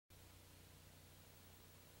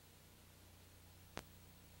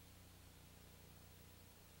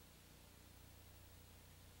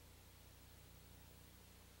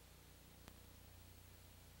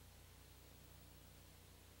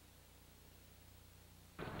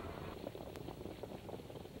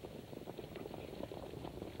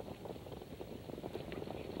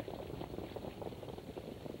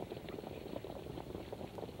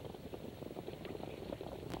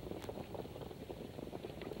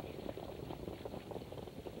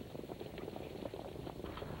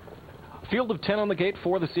Field of 10 on the gate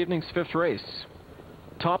for this evening's fifth race.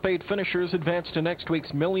 Top 8 finishers advance to next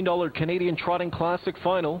week's $1 million Canadian Trotting Classic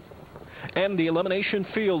final. And the elimination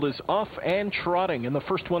field is off and trotting. And the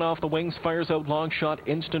first one off the wings fires out long shot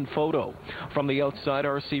instant photo. From the outside,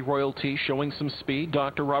 RC Royalty showing some speed.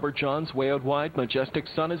 Dr. Robert Johns way out wide. Majestic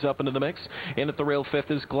Sun is up into the mix. In at the rail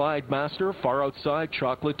fifth is Glide Master. Far outside,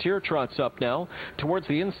 Chocolatier trots up now. Towards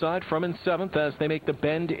the inside from in seventh as they make the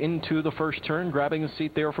bend into the first turn. Grabbing a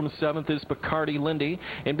seat there from seventh is Bacardi Lindy.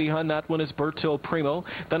 In behind that one is Bertil Primo.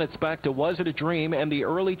 Then it's back to Was It a Dream? And the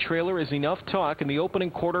early trailer is Enough Talk. In the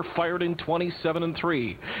opening quarter fired in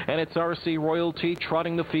 27-3, and it's RC Royalty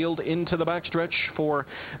trotting the field into the backstretch for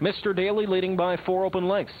Mr. Daly, leading by 4 open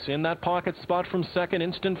lengths. In that pocket spot from second,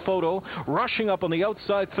 Instant Photo rushing up on the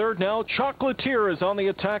outside third now. Chocolatier is on the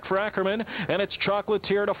attack for Ackerman, and it's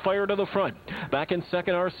Chocolatier to fire to the front. Back in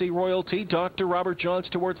second, RC Royalty. Dr. Robert Johns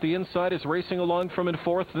towards the inside is racing along from in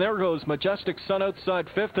fourth. There goes Majestic Sun outside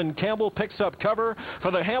fifth, and Campbell picks up cover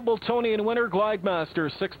for the Hambletonian winner, Glide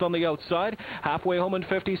Master, sixth on the outside. Halfway home in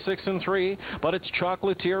 56-3. But it's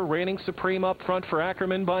Chocolatier reigning supreme up front for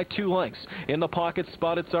Ackerman by 2 lengths. In the pocket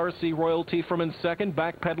spot, it's RC Royalty from in second.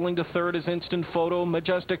 Backpedaling to third is Instant Photo.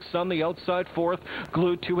 Majestic Sun, the outside fourth.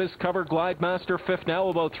 Glued to his cover, Glide Master fifth now,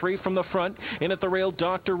 about 3 from the front. In at the rail,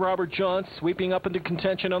 Dr. Robert Johns sweeping up into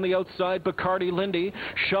contention on the outside. Bacardi Lindy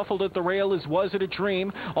shuffled at the rail is Was It a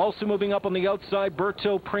Dream? Also moving up on the outside,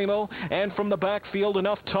 Bertil Primo. And from the backfield,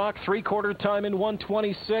 Enough Talk, 3/4 time in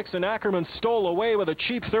 1:26. And Ackerman stole away with a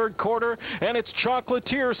cheap third quarter. And it's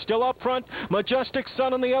Chocolatier still up front. Majestic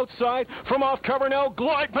Sun on the outside. From off cover now,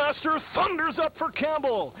 Glide Master thunders up for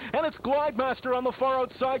Campbell. And it's Glide Master on the far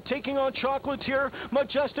outside taking on Chocolatier.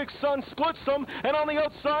 Majestic Sun splits them. And on the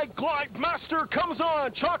outside, Glide Master comes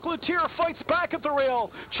on. Chocolatier fights back at the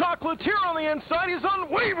rail. Chocolatier on the inside. He's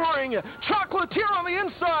unwavering. Chocolatier on the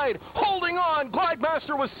inside. Holding on. Glide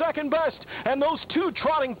Master was second best. And those two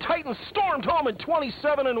trotting titans stormed home in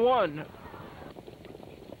 27-1.